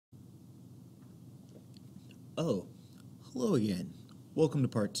Oh, hello again. Welcome to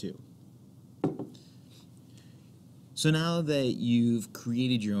part 2. So now that you've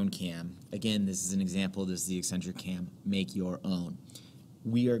created your own cam, again, this is an example, this is the eccentric cam, make your own.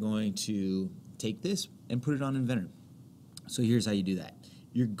 We are going to take this and put it on Inventor. So here's how you do that.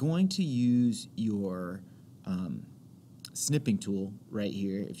 You're going to use your snipping tool right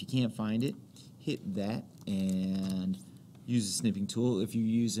here. If you can't find it, hit that and use the snipping tool. If you're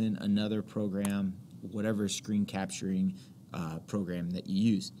using another program, whatever screen capturing program that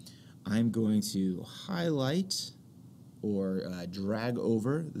you use, I'm going to highlight or drag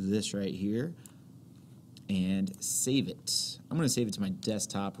over this right here and save it. I'm going to save it to my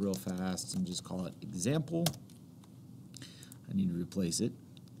desktop real fast and just call it example. I need to replace it.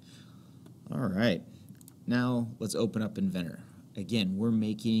 All right, now let's open up Inventor. Again, we're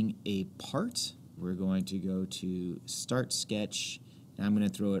making a part. We're going to go to Start Sketch, and I'm going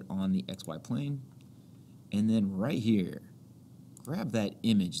to throw it on the XY plane. And then right here, grab that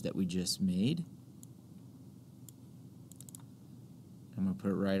image that we just made. I'm going to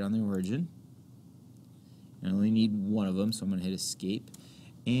put it right on the origin. I only need one of them, so I'm going to hit Escape.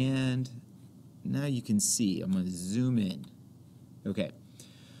 And now you can see, I'm going to zoom in. Okay.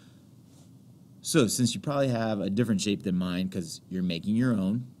 So since you probably have a different shape than mine because you're making your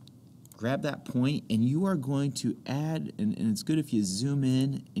own, grab that point and you are going to add, and it's good if you zoom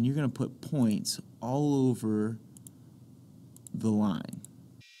in, and you're going to put points all over the line.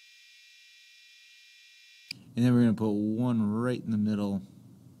 And then we're going to put one right in the middle.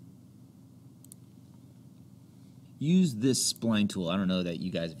 Use this spline tool. I don't know that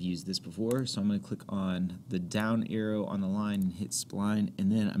you guys have used this before, so I'm going to click on the down arrow on the line and hit spline,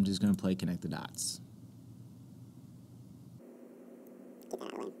 and then I'm just going to play connect the dots.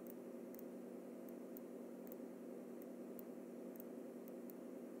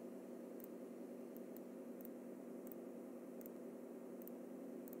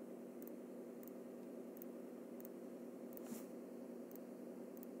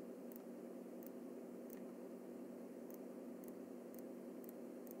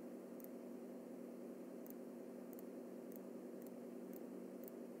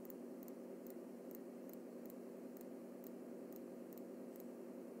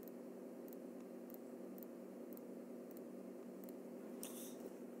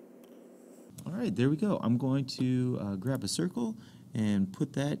 All right, there we go. I'm going to grab a circle and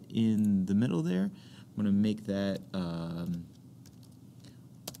put that in the middle there. I'm going to make that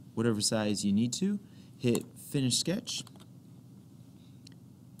whatever size you need to. Hit Finish Sketch.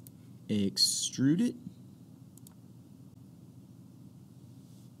 Extrude it.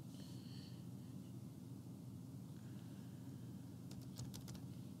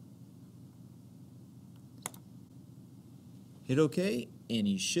 Hit OK, and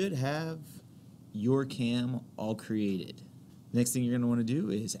you should have your cam all created. Next thing you're going to want to do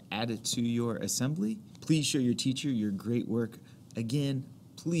is add it to your assembly. Please show your teacher your great work. Again,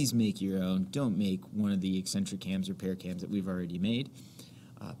 please make your own. Don't make one of the eccentric cams or pair cams that we've already made.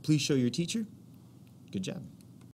 Please show your teacher. Good job.